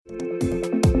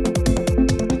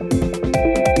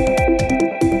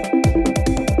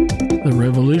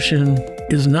Revolution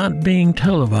is not being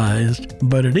televised,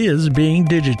 but it is being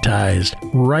digitized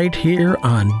right here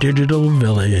on Digital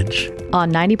Village.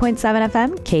 On 90.7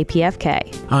 FM,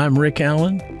 KPFK. I'm Rick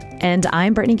Allen. And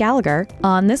I'm Brittany Gallagher.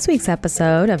 On this week's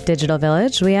episode of Digital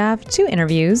Village, we have two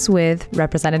interviews with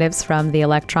representatives from the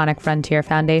Electronic Frontier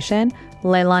Foundation.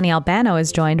 Leilani Albano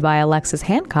is joined by Alexis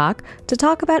Hancock to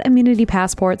talk about immunity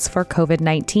passports for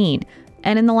COVID-19.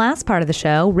 And in the last part of the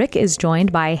show, Rick is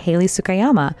joined by Haley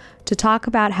Sukayama to talk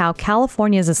about how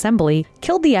California's assembly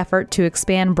killed the effort to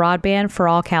expand broadband for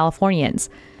all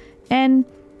Californians, and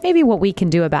maybe what we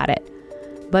can do about it.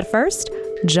 But first,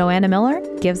 Joanna Miller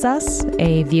gives us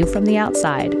a view from the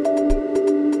outside.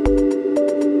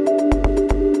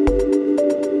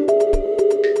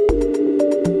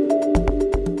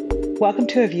 Welcome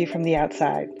to A View from the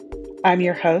Outside. I'm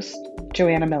your host,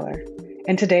 Joanna Miller,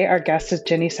 and today our guest is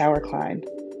Jenny Sauerklein.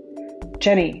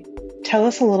 Jenny, tell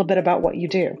us a little bit about what you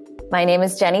do. My name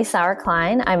is Jenny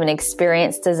Sauerklein. I'm an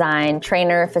experience design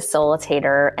trainer,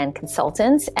 facilitator, and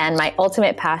consultant. And my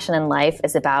ultimate passion in life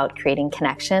is about creating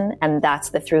connection. And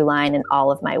that's the through line in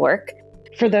all of my work.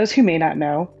 For those who may not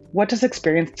know, what does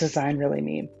experience design really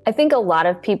mean? I think a lot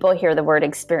of people hear the word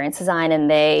experience design and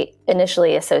they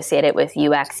initially associate it with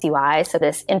UX, UI. So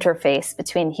this interface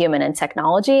between human and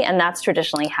technology. And that's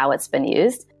traditionally how it's been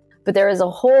used. But there is a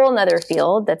whole nother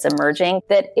field that's emerging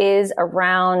that is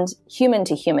around human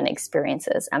to human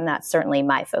experiences. And that's certainly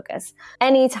my focus.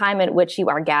 Any time at which you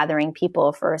are gathering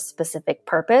people for a specific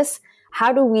purpose,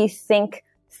 how do we think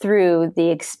through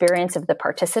the experience of the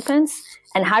participants?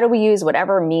 And how do we use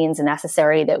whatever means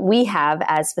necessary that we have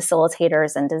as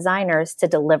facilitators and designers to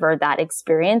deliver that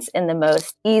experience in the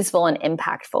most easeful and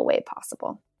impactful way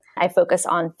possible? I focus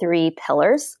on 3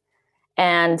 pillars.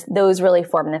 And those really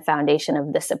form the foundation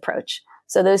of this approach.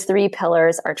 So those 3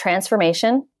 pillars are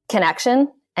transformation, connection,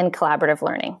 and collaborative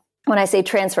learning. When I say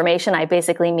transformation, I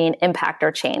basically mean impact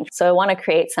or change. So I want to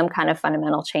create some kind of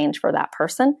fundamental change for that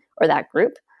person or that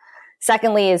group.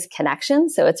 Secondly is connection.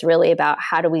 So it's really about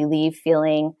how do we leave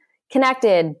feeling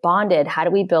connected, bonded? How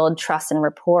do we build trust and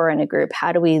rapport in a group?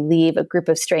 How do we leave a group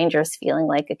of strangers feeling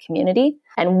like a community?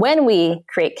 And when we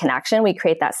create connection, we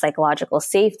create that psychological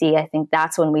safety. I think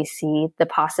that's when we see the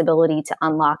possibility to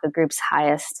unlock a group's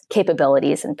highest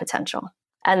capabilities and potential.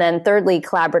 And then thirdly,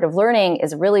 collaborative learning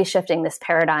is really shifting this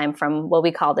paradigm from what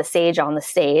we call the sage on the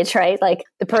stage, right? Like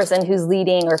the person who's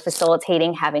leading or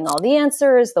facilitating, having all the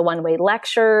answers, the one-way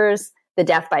lectures, the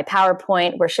death by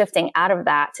PowerPoint. We're shifting out of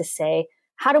that to say,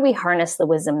 how do we harness the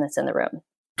wisdom that's in the room?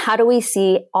 How do we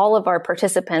see all of our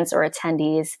participants or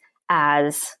attendees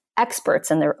as experts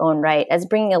in their own right, as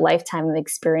bringing a lifetime of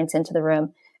experience into the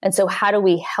room? And so how do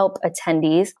we help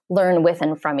attendees learn with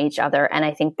and from each other? And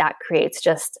I think that creates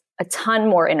just a ton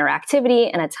more interactivity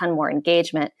and a ton more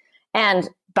engagement and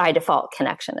by default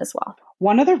connection as well.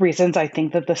 One of the reasons I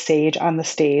think that the sage on the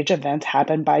stage events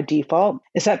happen by default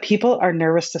is that people are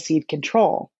nervous to cede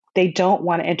control. They don't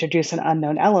want to introduce an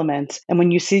unknown element. And when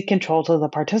you cede control to the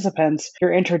participants,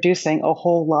 you're introducing a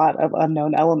whole lot of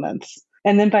unknown elements.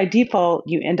 And then by default,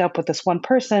 you end up with this one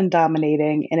person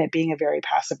dominating and it being a very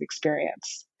passive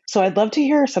experience. So I'd love to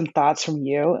hear some thoughts from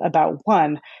you about,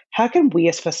 one, how can we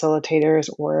as facilitators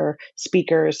or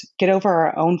speakers get over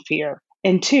our own fear?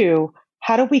 And 2,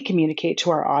 how do we communicate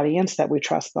to our audience that we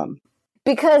trust them?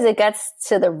 Because it gets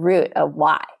to the root of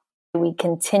why we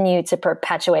continue to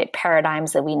perpetuate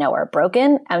paradigms that we know are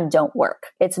broken and don't work.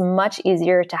 It's much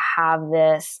easier to have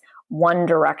this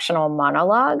one-directional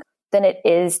monologue than it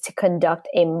is to conduct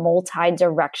a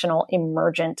multi-directional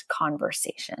emergent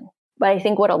conversation. But I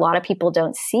think what a lot of people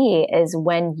don't see is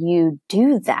when you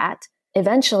do that,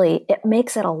 eventually it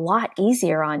makes it a lot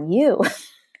easier on you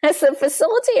as a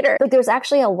facilitator. Like there's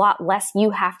actually a lot less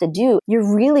you have to do.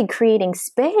 You're really creating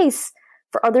space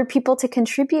for other people to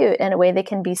contribute in a way that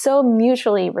can be so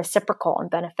mutually reciprocal and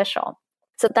beneficial.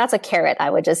 So that's a carrot, I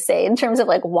would just say, in terms of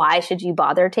like, why should you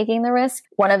bother taking the risk?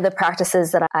 One of the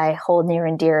practices that I hold near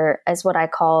and dear is what I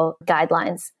call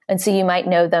guidelines. And so you might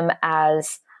know them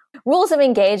as rules of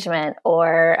engagement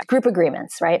or group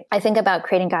agreements, right? I think about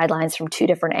creating guidelines from 2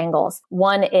 different angles.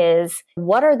 One is,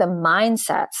 what are the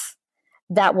mindsets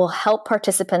that will help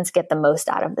participants get the most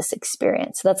out of this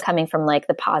experience? So that's coming from like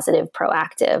the positive,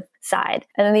 proactive side.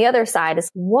 And then the other side is,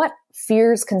 what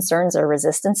fears, concerns, or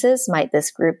resistances might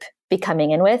this group be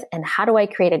coming in with? And how do I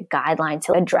create a guideline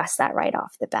to address that right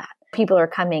off the bat? People are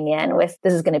coming in with,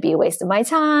 this is going to be a waste of my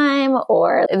time,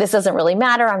 or this doesn't really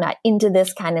matter. I'm not into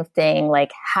this kind of thing.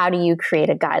 Like, how do you create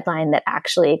a guideline that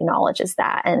actually acknowledges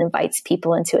that and invites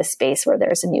people into a space where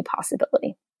there's a new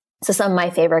possibility? So some of my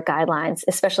favorite guidelines,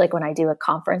 especially like when I do a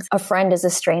conference, a friend is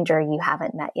a stranger you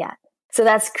haven't met yet. So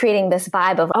that's creating this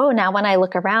vibe of, oh, now when I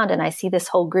look around and I see this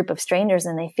whole group of strangers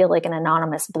and they feel like an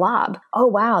anonymous blob, oh,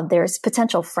 wow, there's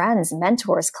potential friends,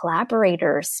 mentors,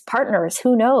 collaborators, partners,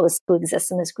 who knows who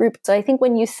exists in this group. So I think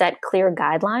when you set clear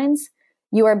guidelines,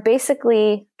 you are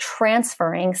basically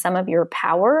transferring some of your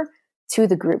power to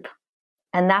the group.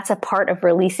 And that's a part of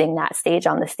releasing that stage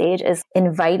on the stage, is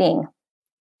inviting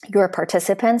your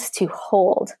participants to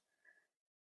hold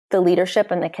the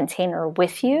leadership and the container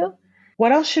with you.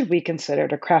 What else should we consider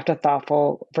to craft a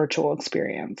thoughtful virtual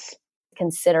experience?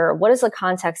 Consider, what is the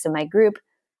context of my group?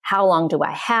 How long do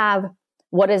I have?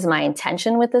 What is my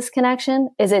intention with this connection?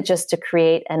 Is it just to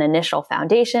create an initial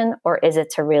foundation, or is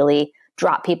it to really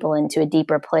drop people into a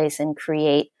deeper place and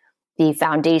create the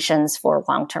foundations for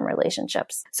long-term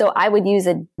relationships? So I would use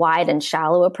a wide and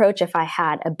shallow approach if I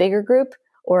had a bigger group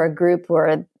or a group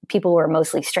where people were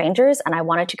mostly strangers and I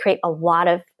wanted to create a lot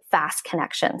of fast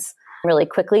connections really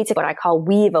quickly to what I call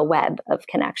weave a web of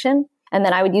connection. And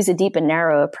then I would use a deep and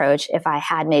narrow approach if I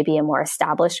had maybe a more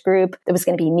established group that was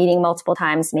going to be meeting multiple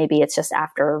times. Maybe it's just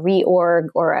after a reorg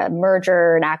or a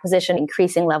merger, an acquisition,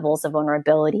 increasing levels of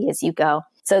vulnerability as you go.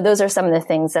 So those are some of the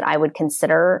things that I would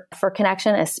consider for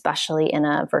connection, especially in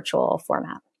a virtual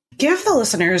format. Give the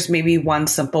listeners maybe one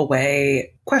simple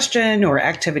way, question or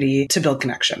activity to build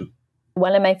connection.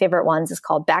 One of my favorite ones is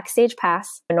called Backstage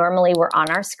Pass. Normally we're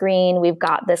on our screen. We've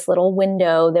got this little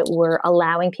window that we're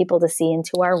allowing people to see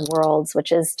into our worlds,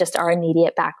 which is just our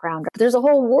immediate background. But there's a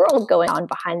whole world going on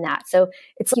behind that. So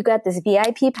it's, you got this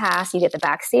VIP pass, you get the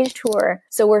backstage tour.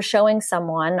 So we're showing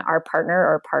someone, our partner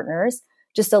or partners,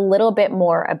 just a little bit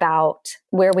more about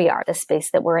where we are, the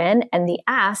space that we're in. And the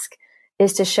ask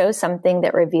is to show something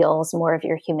that reveals more of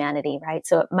your humanity, right?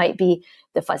 So it might be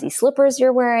the fuzzy slippers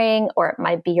you're wearing, or it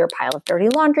might be your pile of dirty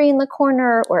laundry in the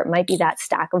corner, or it might be that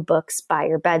stack of books by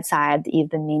your bedside that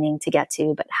you've been meaning to get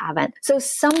to but haven't. So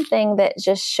something that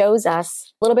just shows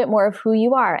us a little bit more of who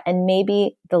you are and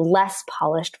maybe the less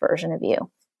polished version of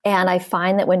you. And I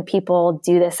find that when people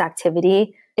do this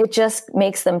activity, it just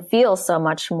makes them feel so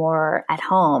much more at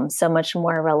home, so much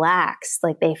more relaxed,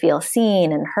 like they feel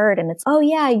seen and heard. And it's, oh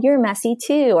yeah, you're messy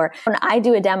too. Or when I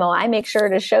do a demo, I make sure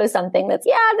to show something that's,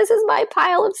 yeah, this is my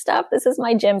pile of stuff. This is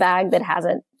my gym bag that has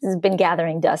been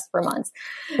gathering dust for months.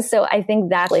 So I think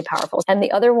that's really powerful. And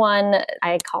the other one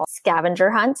I call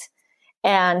scavenger hunt.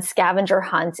 And scavenger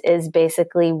hunt is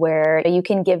basically where you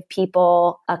can give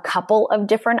people a couple of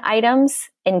different items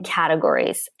in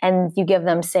categories, and you give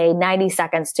them, say, 90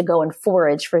 seconds to go and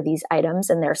forage for these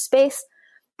items in their space.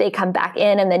 They come back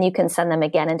in, and then you can send them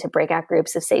again into breakout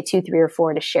groups of, say, 2, 3, or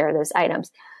 4 to share those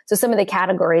items. So some of the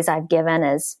categories I've given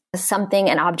is something,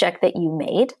 an object that you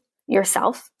made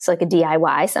yourself, so like a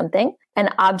DIY something, an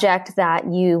object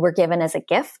that you were given as a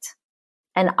gift,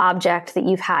 an object that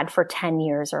you've had for 10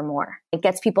 years or more. It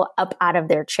gets people up out of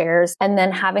their chairs. And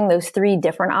then having those 3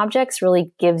 different objects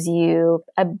really gives you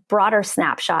a broader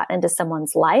snapshot into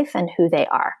someone's life and who they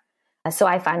are. So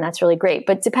I find that's really great.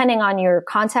 But depending on your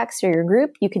context or your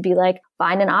group, you could be like,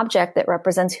 find an object that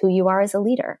represents who you are as a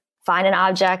leader. Find an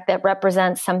object that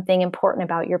represents something important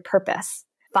about your purpose.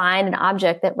 Find an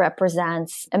object that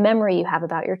represents a memory you have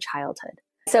about your childhood.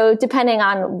 So depending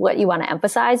on what you want to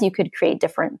emphasize, you could create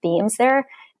different themes there.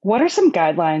 What are some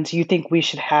guidelines you think we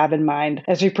should have in mind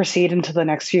as we proceed into the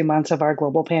next few months of our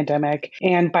global pandemic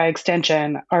and, by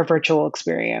extension, our virtual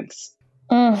experience?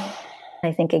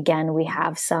 I think, again, we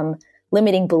have some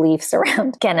limiting beliefs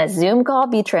around, can a Zoom call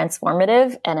be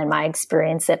transformative? And in my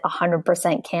experience, it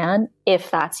 100% can,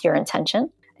 if that's your intention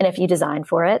and if you design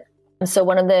for it. So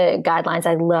one of the guidelines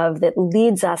I love that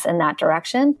leads us in that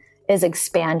direction is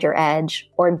expand your edge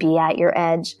or be at your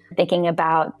edge. Thinking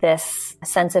about this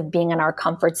sense of being in our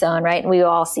comfort zone, right? And we've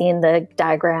all seen the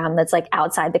diagram that's like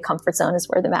outside the comfort zone is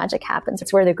where the magic happens.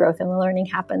 It's where the growth and the learning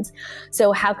happens.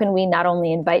 So how can we not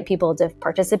only invite people to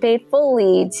participate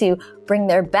fully, to bring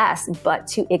their best, but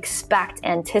to expect,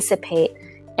 anticipate,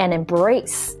 and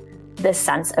embrace this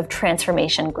sense of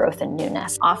transformation, growth, and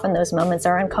newness? Often those moments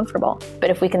are uncomfortable,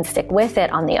 but if we can stick with it,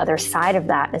 on the other side of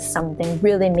that is something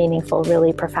really meaningful,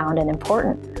 really profound, and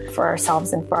important for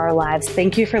ourselves and for our lives.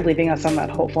 Thank you for leaving us on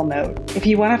that hopeful note. If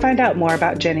you want to find out more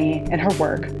about Jenny and her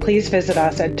work, please visit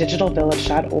us at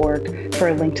digitalvillage.org for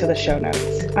a link to the show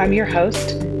notes. I'm your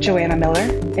host, Joanna Miller,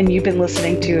 and you've been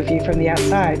listening to A View from the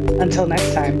Outside. Until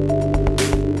next time.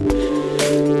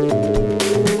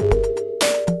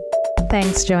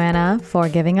 Thanks, Joanna, for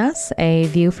giving us a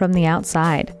view from the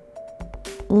outside.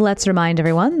 Let's remind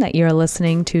everyone that you're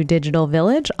listening to Digital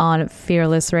Village on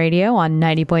Fearless Radio on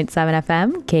 90.7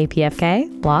 FM,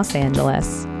 KPFK, Los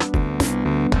Angeles.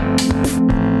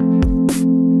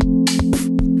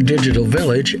 Digital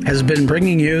Village has been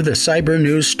bringing you the cyber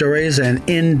news stories and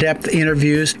in-depth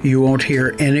interviews you won't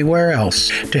hear anywhere else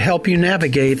to help you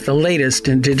navigate the latest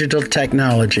in digital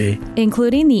technology,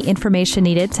 including the information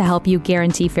needed to help you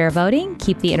guarantee fair voting,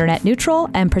 keep the internet neutral,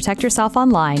 and protect yourself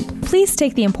online. Please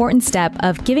take the important step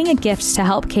of giving a gift to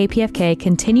help KPFK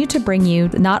continue to bring you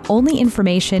not only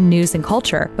information, news, and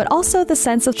culture, but also the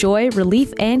sense of joy,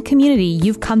 relief, and community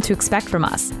you've come to expect from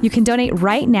us. You can donate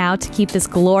right now to keep this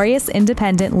glorious,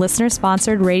 independent,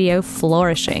 listener-sponsored radio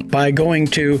flourishing by going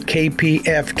to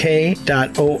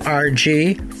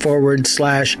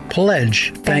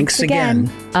kpfk.org/pledge. Thanks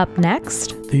again. Up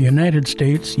next, the United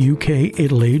States, UK,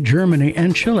 Italy, Germany,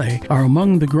 and Chile are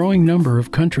among the growing number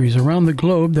of countries around the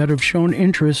globe that have shown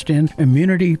interest in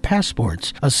immunity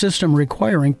passports, a system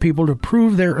requiring people to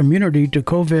prove their immunity to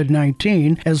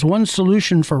COVID-19 as one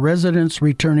solution for residents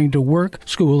returning to work,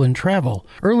 school, and travel.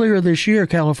 Earlier this year,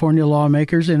 California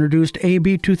lawmakers introduced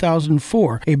AB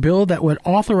 2004, a bill that would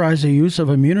authorize the use of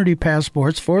immunity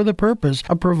passports for the purpose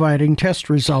of providing test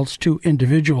results to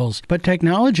individuals. But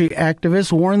technology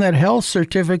activists warn that health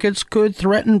certificates could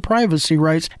threaten privacy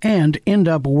rights and end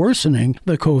up worsening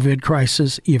the COVID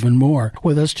crisis even more.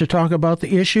 With us to talk about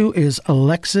the issue is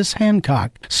Alexis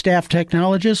Hancock, staff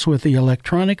technologist with the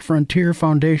Electronic Frontier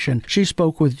Foundation. She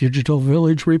spoke with Digital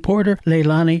Village reporter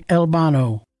Leilani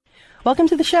Albano. Welcome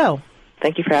to the show.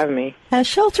 Thank you for having me. As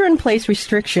shelter-in-place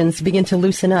restrictions begin to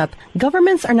loosen up,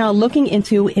 governments are now looking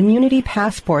into immunity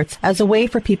passports as a way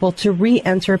for people to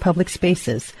re-enter public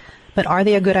spaces. But are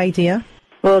they a good idea?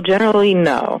 Well, generally,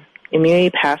 no.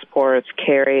 Immunity passports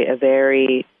carry a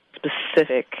very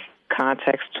specific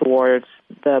context towards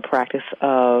the practice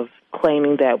of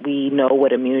claiming that we know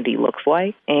what immunity looks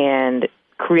like, and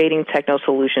creating techno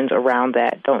solutions around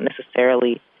that don't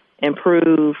necessarily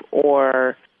improve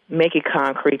or make it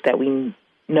concrete that we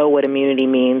know what immunity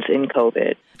means in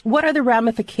COVID. What are the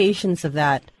ramifications of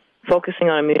that? Focusing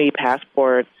on immunity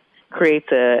passports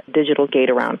creates a digital gate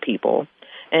around people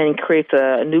and creates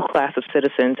a new class of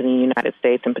citizens in the United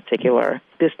States in particular.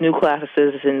 This new class of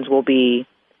citizens will be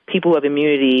people who have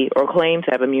immunity or claim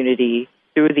to have immunity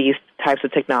through these types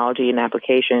of technology and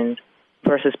applications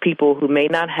versus people who may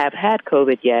not have had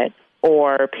COVID yet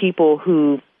or people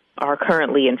who are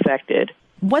currently infected.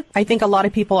 What I think a lot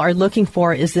of people are looking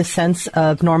for is this sense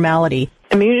of normality.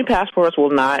 Immunity passports will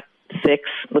not fix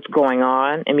what's going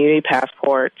on. Immunity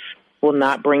passports will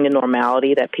not bring the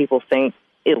normality that people think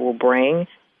it will bring.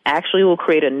 Actually will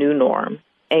create a new norm,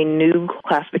 a new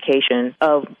classification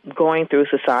of going through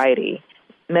society.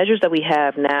 Measures that we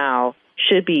have now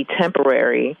should be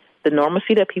temporary. The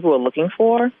normalcy that people are looking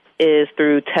for is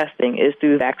through testing, is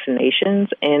through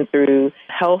vaccinations, and through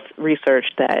health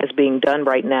research that is being done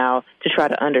right now to try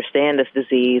to understand this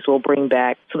disease will bring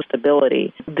back some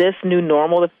stability. This new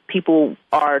normal that people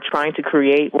are trying to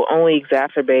create will only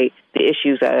exacerbate the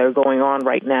issues that are going on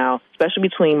right now, especially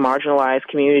between marginalized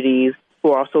communities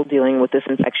who are also dealing with this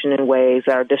infection in ways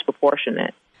that are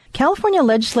disproportionate. California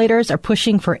legislators are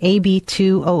pushing for AB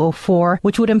 2004,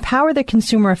 which would empower the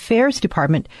Consumer Affairs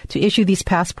Department to issue these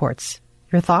passports.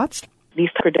 Your thoughts? These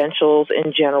credentials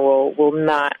in general will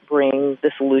not bring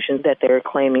the solutions that they're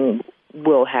claiming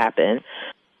will happen.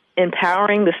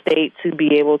 Empowering the state to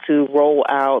be able to roll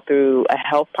out through a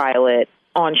health pilot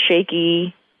on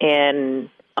shaky and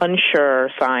unsure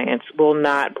science will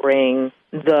not bring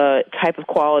the type of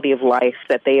quality of life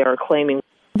that they are claiming.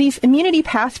 These immunity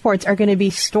passports are going to be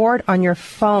stored on your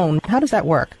phone. How does that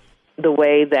work? The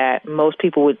way that most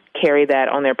people would carry that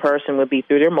on their person would be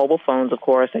through their mobile phones, of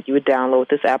course, that you would download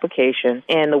this application,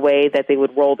 and the way that they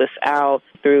would roll this out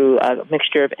through a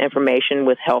mixture of information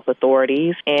with health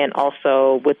authorities and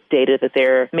also with data that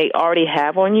they may already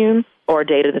have on you or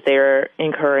data that they're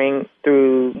incurring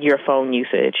through your phone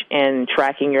usage and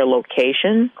tracking your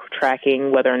location,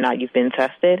 tracking whether or not you've been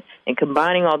tested, and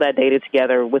combining all that data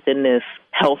together within this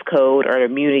health code or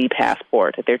immunity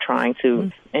passport that they're trying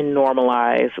to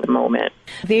normalize at the moment.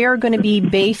 They are going to be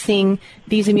basing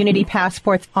these immunity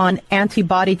passports on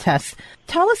antibody tests.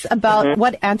 Tell us about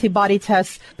what antibody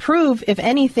tests prove, if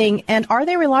anything, and are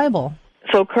they reliable?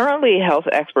 So currently, health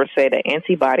experts say that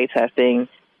antibody testing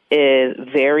is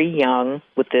very young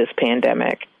with this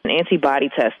pandemic. And antibody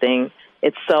testing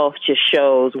itself just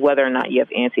shows whether or not you have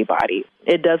antibodies.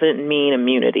 It doesn't mean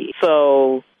immunity.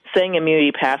 So saying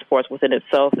immunity passports within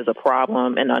itself is a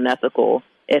problem and unethical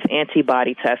if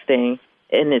antibody testing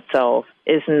in itself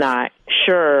is not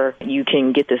sure you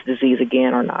can get this disease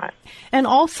again or not. And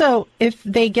also, if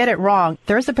they get it wrong,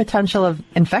 there's a potential of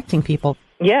infecting people.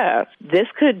 Yeah, this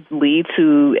could lead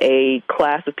to a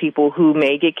class of people who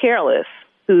may get careless,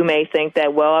 who may think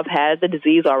that, well, I've had the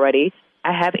disease already,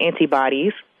 I have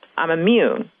antibodies, I'm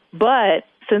immune. But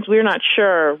since we're not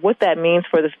sure what that means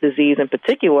for this disease in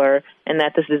particular, and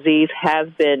that this disease has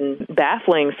been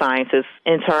baffling scientists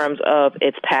in terms of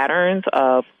its patterns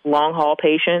of long-haul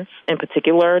patients in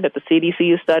particular that the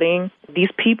CDC is studying, these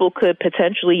people could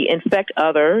potentially infect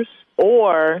others,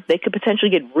 or they could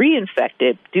potentially get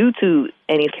reinfected due to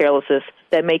any carelessness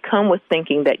that may come with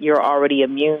thinking that you're already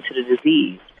immune to the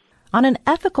disease. On an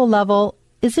ethical level,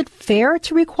 is it fair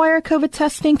to require COVID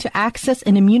testing to access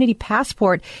an immunity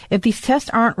passport if these tests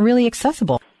aren't really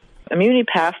accessible? Immunity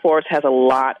passports has a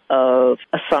lot of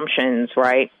assumptions,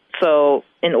 right? So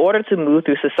in order to move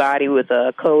through society with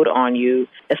a code on you,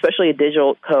 especially a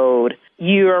digital code,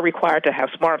 you are required to have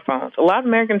smartphones. A lot of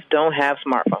Americans don't have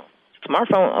smartphones.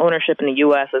 Smartphone ownership in the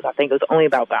U.S. is, I think, it was only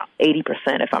about 80%,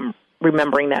 if I'm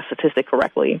remembering that statistic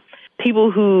correctly.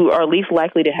 People who are least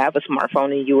likely to have a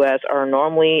smartphone in the U.S. are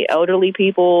normally elderly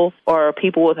people or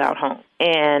people without homes,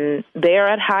 and they are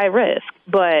at high risk.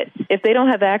 But if they don't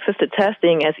have access to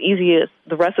testing as easy as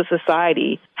the rest of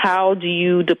society, how do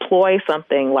you deploy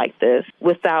something like this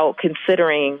without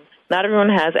considering not everyone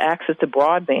has access to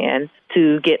broadband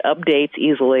to get updates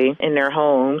easily in their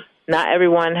homes? Not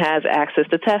everyone has access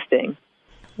to testing.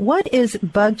 What is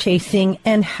bug chasing,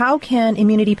 and how can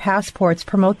immunity passports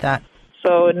promote that?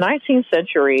 So in 19th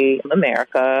century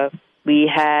America,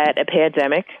 we had a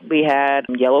pandemic. We had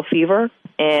yellow fever,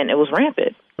 and it was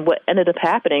rampant. What ended up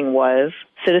happening was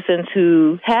citizens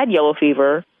who had yellow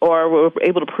fever or were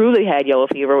able to prove they had yellow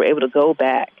fever were able to go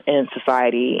back in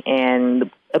society and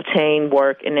obtain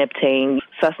work and obtain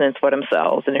sustenance for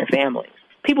themselves and their families.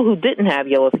 People who didn't have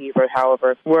yellow fever,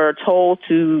 however, were told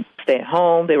to stay at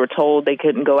home. They were told they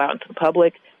couldn't go out into the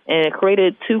public. And it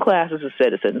created two classes of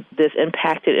citizens. This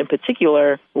impacted, in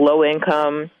particular,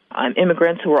 low-income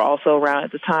immigrants who were also around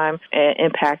at the time, and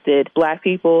impacted Black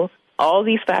people. All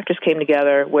these factors came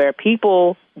together where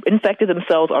people infected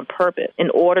themselves on purpose in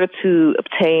order to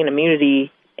obtain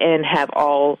immunity and have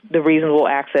all the reasonable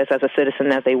access as a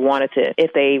citizen as they wanted to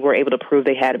if they were able to prove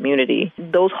they had immunity.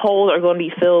 Those holes are going to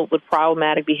be filled with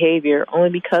problematic behavior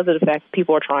only because of the fact that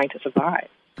people are trying to survive.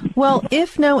 Well,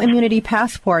 if no immunity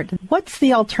passport, what's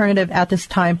the alternative at this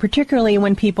time, particularly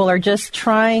when people are just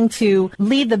trying to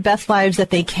lead the best lives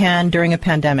that they can during a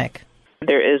pandemic?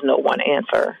 There is no one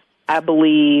answer. I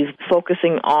believe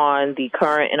focusing on the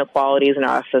current inequalities in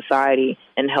our society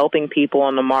and helping people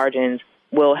on the margins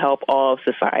will help all of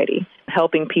society.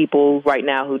 Helping people right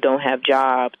now who don't have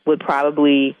jobs would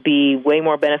probably be way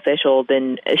more beneficial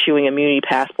than issuing an immunity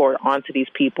passport onto these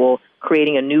people,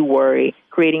 creating a new worry,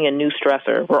 creating a new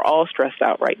stressor. We're all stressed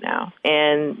out right now.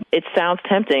 And it sounds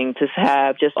tempting to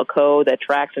have just a code that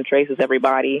tracks and traces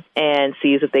everybody and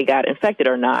sees if they got infected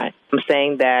or not. I'm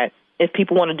saying that if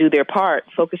people want to do their part,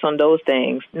 focus on those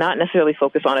things, not necessarily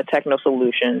focus on a techno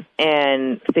solution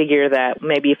and figure that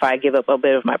maybe if I give up a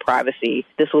bit of my privacy,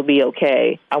 this will be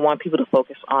okay. I want people to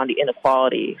focus on the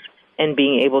inequalities and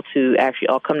being able to actually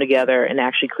all come together and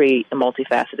actually create a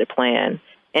multifaceted plan.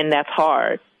 And that's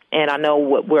hard. And I know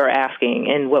what we're asking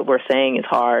and what we're saying is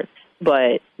hard,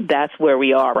 but that's where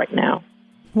we are right now.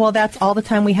 Well, that's all the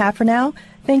time we have for now.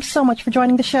 Thanks so much for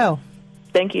joining the show.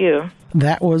 Thank you.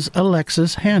 That was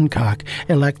Alexis Hancock,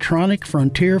 Electronic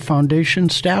Frontier Foundation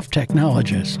staff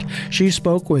technologist. She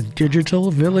spoke with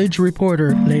Digital Village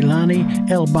reporter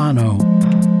Leilani Albano.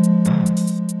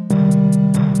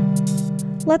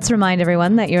 Let's remind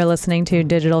everyone that you're listening to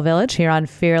Digital Village here on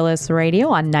Fearless Radio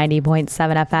on 90.7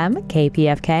 FM,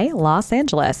 KPFK, Los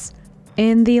Angeles.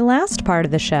 In the last part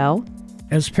of the show,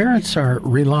 as parents are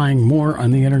relying more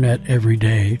on the internet every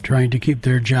day, trying to keep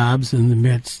their jobs in the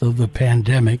midst of the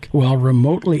pandemic while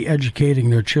remotely educating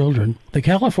their children, the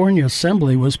California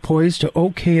Assembly was poised to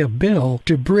okay a bill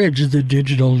to bridge the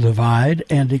digital divide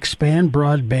and expand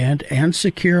broadband and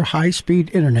secure high-speed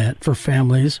internet for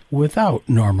families without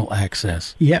normal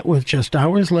access. Yet with just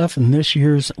hours left in this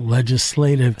year's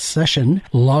legislative session,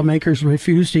 lawmakers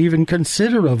refused to even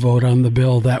consider a vote on the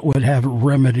bill that would have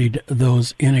remedied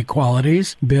those inequalities.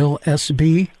 Bill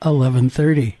SB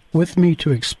 1130. With me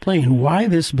to explain why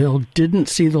this bill didn't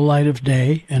see the light of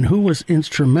day and who was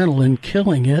instrumental in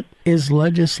killing it is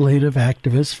legislative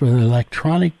activist for the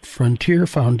Electronic Frontier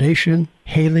Foundation,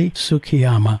 Haley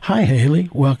Tsukiyama. Hi,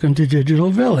 Haley. Welcome to Digital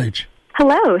Village.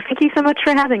 Hello. Thank you so much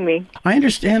for having me. I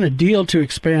understand a deal to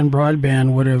expand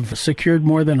broadband would have secured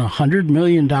more than $100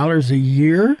 million a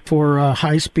year for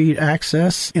high-speed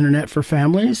access internet for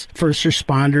families, first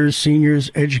responders, seniors,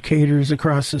 educators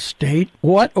across the state.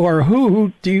 What or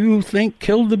who do you think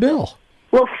killed the bill?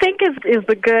 Well, think is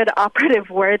the good operative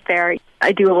word there.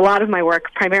 I do a lot of my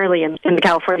work primarily in the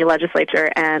California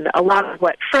legislature, and a lot of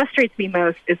what frustrates me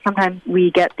most is sometimes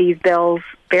we get these bills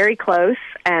very close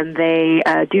and they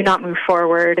do not move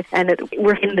forward, and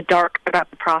we're in the dark about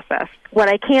the process. What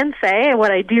I can say and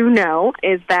what I do know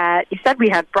is that you said we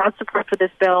had broad support for this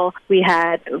bill. We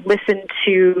had listened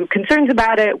to concerns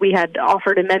about it. We had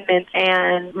offered amendments,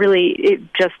 and really it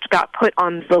just got put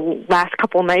on the last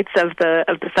couple nights of the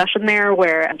session there,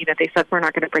 where they said we're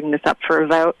not going to bring this up for a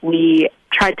vote. We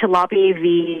tried to lobby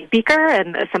the Speaker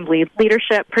and Assembly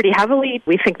leadership pretty heavily.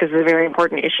 We think this is a very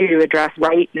important issue to address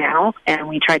right now, and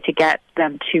we tried to get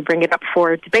them to bring it up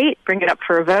for debate, bring it up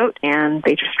for a vote, and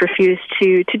they just refused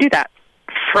to do that.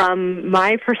 From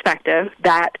my perspective,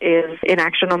 that is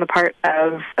inaction on the part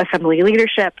of Assembly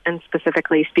leadership and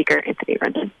specifically Speaker Anthony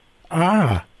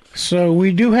Rendon. So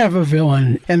we do have a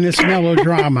villain in this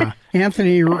melodrama.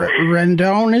 Anthony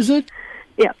Rendon, is it?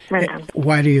 Yeah, Rendon.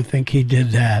 Why do you think he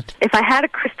did that? If I had a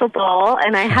crystal ball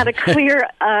and I had a clear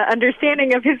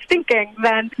understanding of his thinking,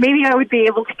 then maybe I would be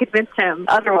able to convince him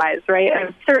otherwise,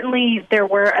 right? Certainly there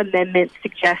were amendments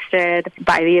suggested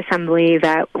by the Assembly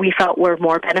that we felt were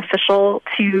more beneficial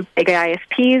to big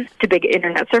ISPs, to big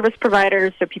internet service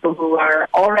providers, so people who are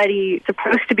already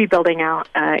supposed to be building out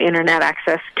internet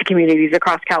access to communities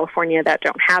across California that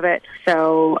don't have it.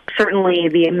 So certainly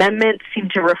the amendments seem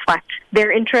to reflect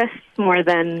their interests more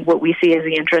than what we see as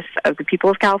the interests of the people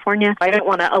of California. I don't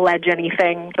want to allege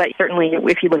anything, but certainly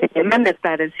if you look at the amendments,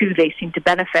 that is who they seem to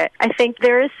benefit. I think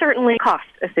there is certainly cost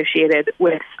associated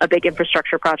with a big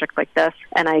infrastructure project like this,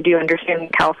 and I do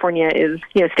understand California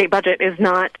state budget is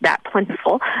not that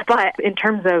plentiful, but in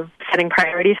terms of setting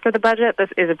priorities for the budget, this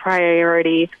is a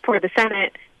priority for the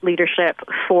Senate leadership,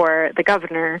 for the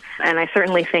governor, and I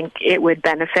certainly think it would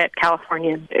benefit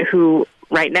Californians who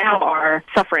right now are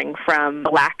suffering from a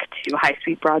lack to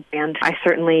high-speed broadband. I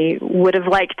certainly would have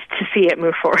liked to see it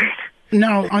move forward.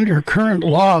 Now, under current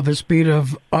law, the speed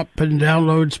of up and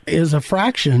downloads is a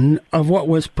fraction of what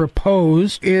was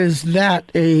proposed. Is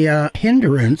that a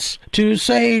hindrance to,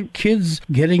 say, kids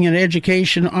getting an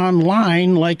education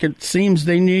online like it seems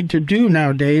they need to do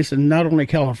nowadays, in not only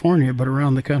California, but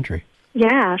around the country?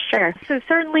 Yeah, sure. So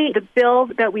certainly the bill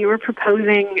that we were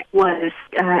proposing was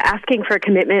asking for a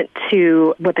commitment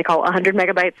to what they call 100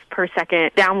 megabytes per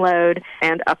second download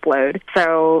and upload.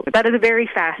 So that is a very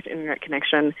fast internet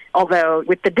connection, although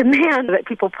with the demand that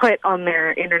people put on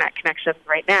their internet connections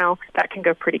right now, that can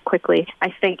go pretty quickly.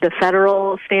 I think the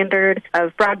federal standard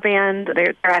of broadband,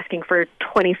 they're asking for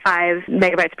 25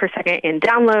 megabytes per second in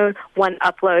download, one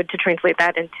upload to translate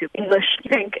that into English. I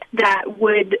think that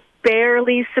would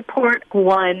barely support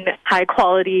one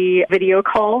high-quality video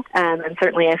call. And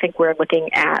certainly I think we're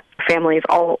looking at families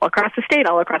all across the state,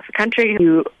 all across the country,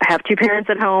 who have two parents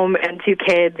at home and two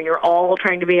kids. You're all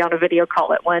trying to be on a video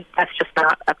call at once. That's just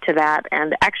not up to that.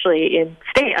 And actually, in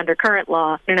state, under current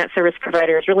law, internet service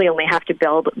providers really only have to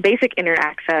build basic internet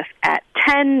access at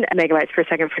 10 megabytes per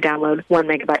second for download, 1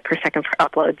 megabyte per second for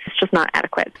uploads. It's just not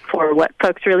adequate for what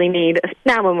folks really need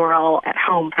now when we're all at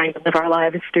home trying to live our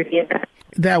lives through the internet.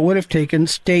 That would have taken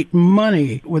state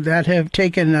money. Would that have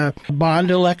taken a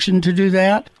bond election to do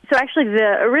that? So actually,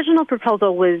 the original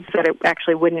proposal was that it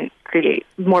actually wouldn't create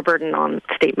more burden on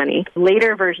state money.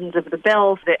 Later versions of the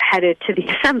bills that headed to the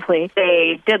Assembly,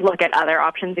 they did look at other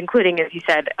options, including, as you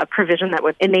said, a provision that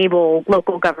would enable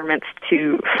local governments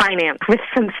to finance with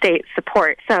some state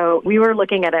support. So we were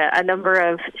looking at a number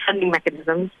of funding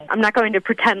mechanisms. I'm not going to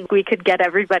pretend we could get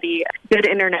everybody good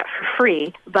internet for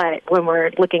free, but when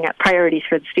we're looking at priorities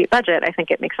for the state budget, I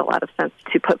think it makes a lot of sense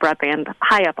to put broadband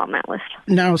high up on that list.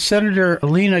 Now, Senator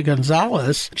Alina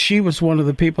Gonzalez, she was one of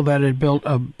the people that had built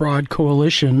a broad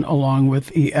coalition along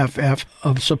with EFF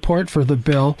of support for the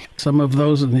bill. Some of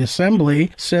those in the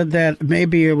Assembly said that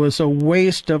maybe it was a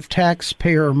waste of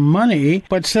taxpayer money,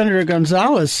 but Senator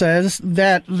Gonzalez says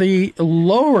that the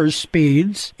lower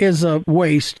speeds is a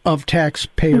waste of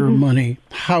taxpayer money.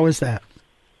 How is that?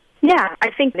 Yeah, I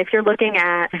think if you're looking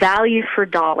at value for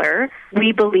dollar,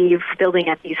 we believe building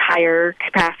at these higher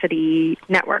capacity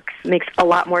networks makes a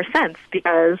lot more sense,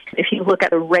 because if you look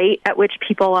at the rate at which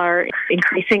people are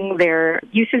increasing their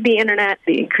use of the internet,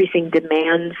 the increasing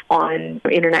demands on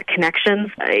internet connections,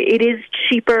 it is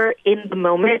cheaper in the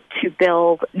moment to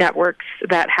build networks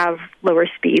that have lower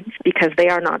speeds because they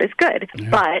are not as good. Yeah.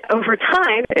 But over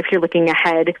time, if you're looking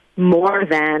ahead more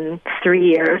than 3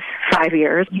 years, 5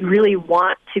 years, you really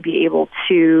want to be able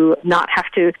to not have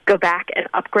to go back and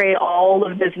upgrade all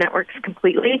of those networks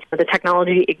completely. The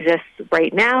technology exists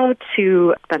right now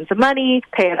to spend some money,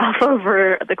 pay it off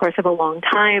over the course of a long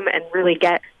time, and really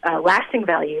get lasting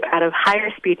value out of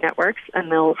higher speed networks, and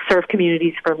they'll serve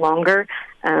communities for longer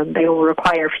They will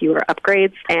require fewer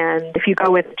upgrades. And if you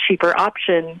go with a cheaper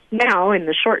option now in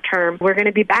the short term, we're going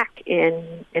to be back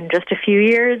in just a few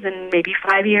years and maybe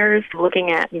 5 years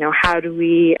looking at, how do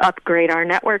we upgrade our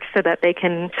networks so that they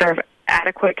can serve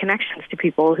adequate connections to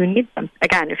people who need them.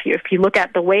 Again, if you look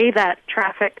at the way that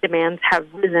traffic demands have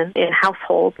risen in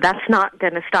households, that's not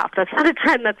going to stop. That's not a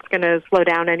trend that's going to slow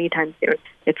down anytime soon.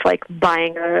 It's like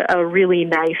buying a really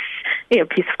nice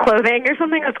piece of clothing or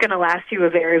something that's going to last you a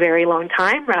very, very long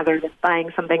time rather than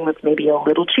buying something that's maybe a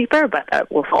little cheaper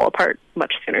but will fall apart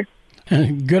much sooner.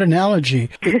 Good analogy.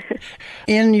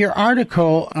 In your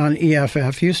article on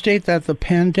EFF, you state that the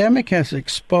pandemic has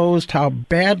exposed how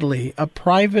badly a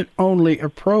private-only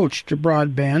approach to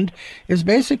broadband is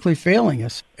basically failing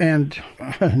us. And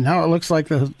now it looks like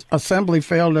the assembly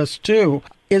failed us too.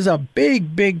 Is a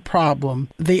big, big problem.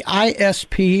 The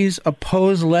ISPs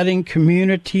oppose letting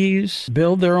communities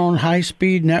build their own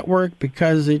high-speed network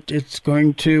because it's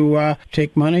going to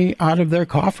take money out of their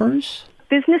coffers?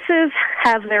 Businesses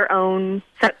have their own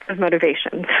sets of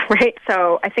motivations, right?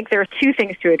 So I think there are two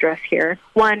things to address here.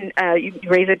 One, you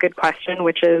raise a good question,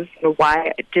 which is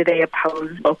why do they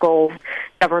oppose local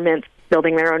governments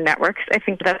building their own networks? I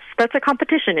think that's a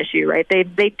competition issue, right?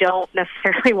 They don't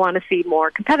necessarily want to see more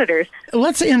competitors.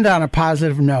 Let's end on a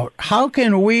positive note. How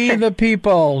can we, the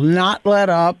people, not let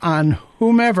up on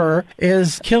whomever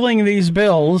is killing these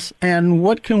bills, and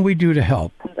what can we do to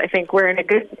help? I think we're in a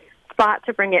good spot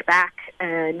to bring it back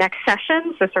next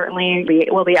session. So certainly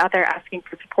we'll be out there asking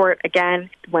for support again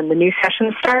when the new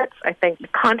session starts. I think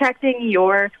contacting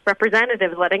your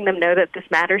representatives, letting them know that this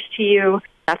matters to you,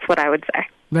 that's what I would say.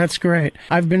 That's great.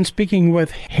 I've been speaking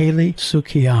with Haley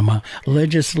Tsukiyama,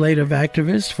 legislative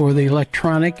activist for the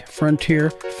Electronic Frontier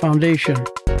Foundation.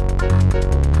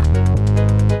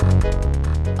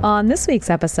 On this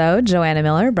week's episode, Joanna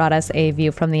Miller brought us a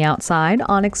view from the outside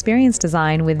on experience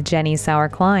design with Jenny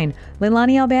Sauer-Klein.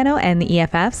 Leilani Albano and the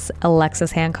EFF's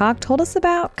Alexis Hancock told us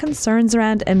about concerns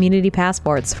around immunity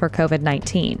passports for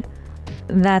COVID-19.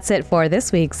 That's it for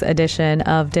this week's edition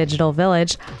of Digital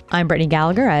Village. I'm Brittany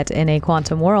Gallagher at In a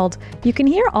Quantum World. You can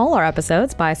hear all our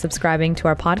episodes by subscribing to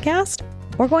our podcast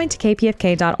or going to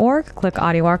kpfk.org, click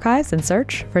Audio Archives, and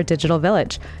search for Digital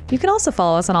Village. You can also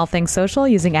follow us on all things social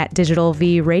using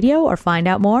 @DigitalVRadio or find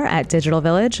out more at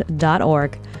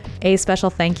digitalvillage.org. A special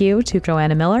thank you to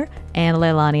Joanna Miller and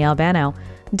Leilani Albano.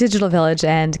 Digital Village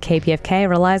and KPFK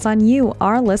relies on you,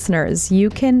 our listeners. You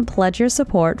can pledge your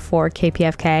support for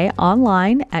KPFK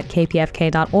online at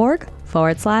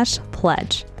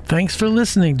kpfk.org/pledge. Thanks for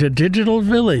listening to Digital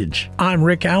Village. I'm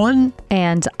Rick Allen.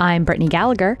 And I'm Brittany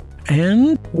Gallagher.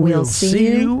 And we'll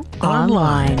see you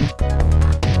online.